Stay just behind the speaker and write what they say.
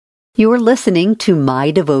You are listening to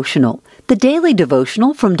My Devotional, the daily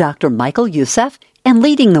devotional from Dr. Michael Youssef and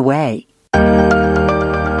Leading the Way. In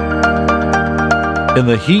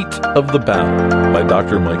the Heat of the Battle by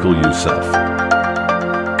Dr. Michael Youssef.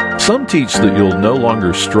 Some teach that you'll no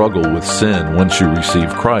longer struggle with sin once you receive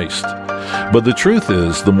Christ. But the truth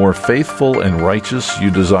is, the more faithful and righteous you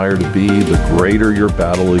desire to be, the greater your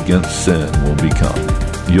battle against sin will become.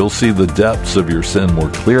 You'll see the depths of your sin more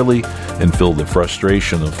clearly and feel the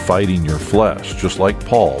frustration of fighting your flesh, just like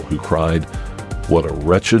Paul, who cried, "What a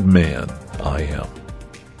wretched man I am."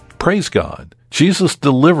 Praise God. Jesus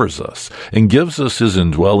delivers us and gives us his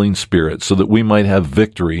indwelling spirit so that we might have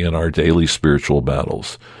victory in our daily spiritual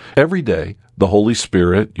battles. Every day, the Holy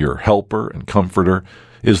Spirit, your helper and comforter,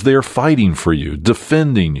 is there fighting for you,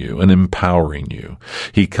 defending you, and empowering you.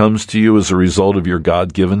 He comes to you as a result of your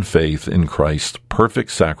God-given faith in Christ's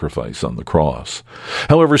perfect sacrifice on the cross.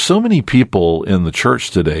 However, so many people in the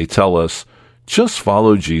church today tell us, just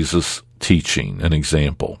follow Jesus' teaching and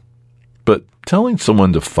example. But telling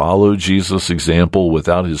someone to follow Jesus' example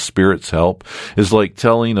without his Spirit's help is like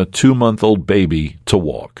telling a 2-month-old baby to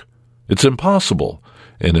walk. It's impossible,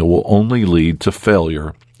 and it will only lead to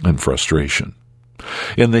failure and frustration.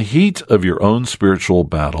 In the heat of your own spiritual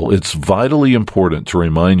battle, it's vitally important to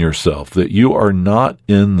remind yourself that you are not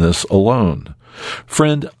in this alone.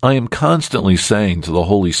 Friend, I am constantly saying to the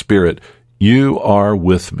Holy Spirit, you are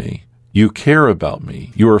with me. You care about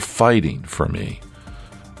me. You are fighting for me.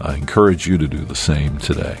 I encourage you to do the same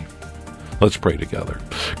today. Let's pray together.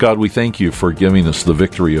 God, we thank you for giving us the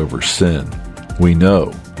victory over sin. We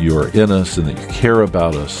know you are in us and that you care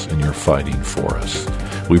about us and you're fighting for us.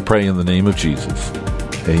 We pray in the name of Jesus.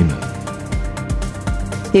 Amen.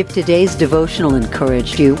 If today's devotional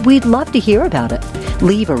encouraged you, we'd love to hear about it.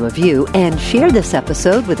 Leave a review and share this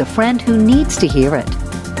episode with a friend who needs to hear it.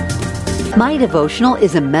 My Devotional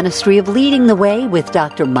is a ministry of Leading the Way with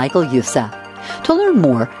Dr. Michael Youssef. To learn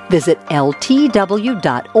more, visit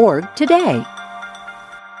ltw.org today.